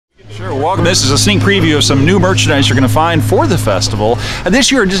Welcome. This is a sneak preview of some new merchandise you're going to find for the festival.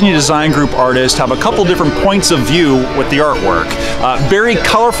 This year, Disney Design Group artists have a couple different points of view with the artwork. Very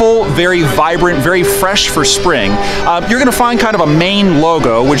colorful, very vibrant, very fresh for spring. You're going to find kind of a main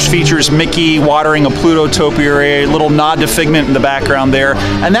logo, which features Mickey watering a Pluto topiary, a little nod to Figment in the background there.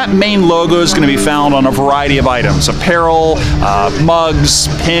 And that main logo is going to be found on a variety of items: apparel, mugs,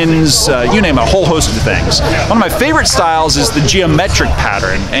 pins, you name it, a whole host of things. One of my favorite styles is the geometric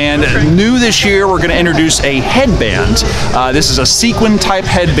pattern. And new this year, we're going to introduce a headband. This is a sequin type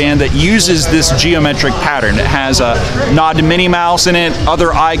headband that uses this geometric pattern. It has a nod to Minnie Mouse in it,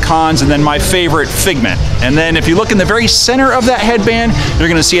 other icons, and then my favorite, Figment. And then if you look in the very center of that headband, you're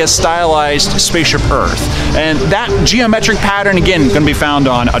going to see a stylized Spaceship Earth. And that geometric pattern, again, going to be found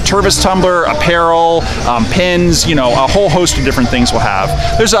on a Tervis tumbler, apparel, pins, you know, a whole host of different things we'll have.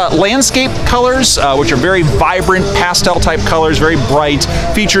 There's landscape colors, which are very vibrant, pastel type colors, very bright.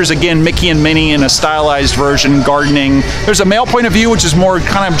 Features, again, Mickey and Minnie in a stylized version, gardening. There's a male point of view, which is more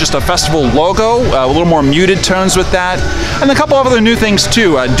kind of just a festival logo, a little more muted tones with that. And a couple of other new things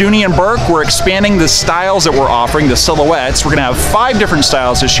too. Dooney and Burke, we're expanding the styles that we're offering, the silhouettes. We're going to have 5 different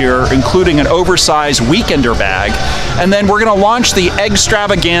styles this year, including an oversized weekender bag. And then we're going to launch the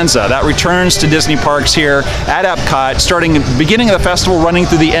Eggstravaganza. That returns to Disney parks here at Epcot, starting at the beginning of the festival, running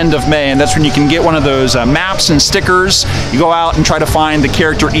through the end of May. And that's when you can get one of those maps and stickers. You go out and try to find the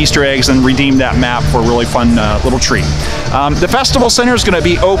character Easter eggs and redeem that map for a really fun little treat. The Festival Center is going to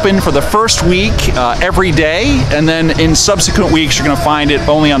be open for the first week every day, and then in subsequent weeks you're going to find it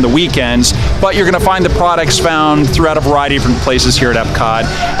only on the weekends, but you're going to find the products found throughout a variety of different places here at Epcot.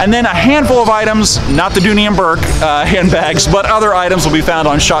 And then a handful of items, not the Dooney and Burke handbags, but other items will be found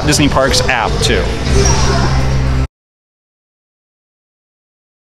on Shop Disney Parks app too.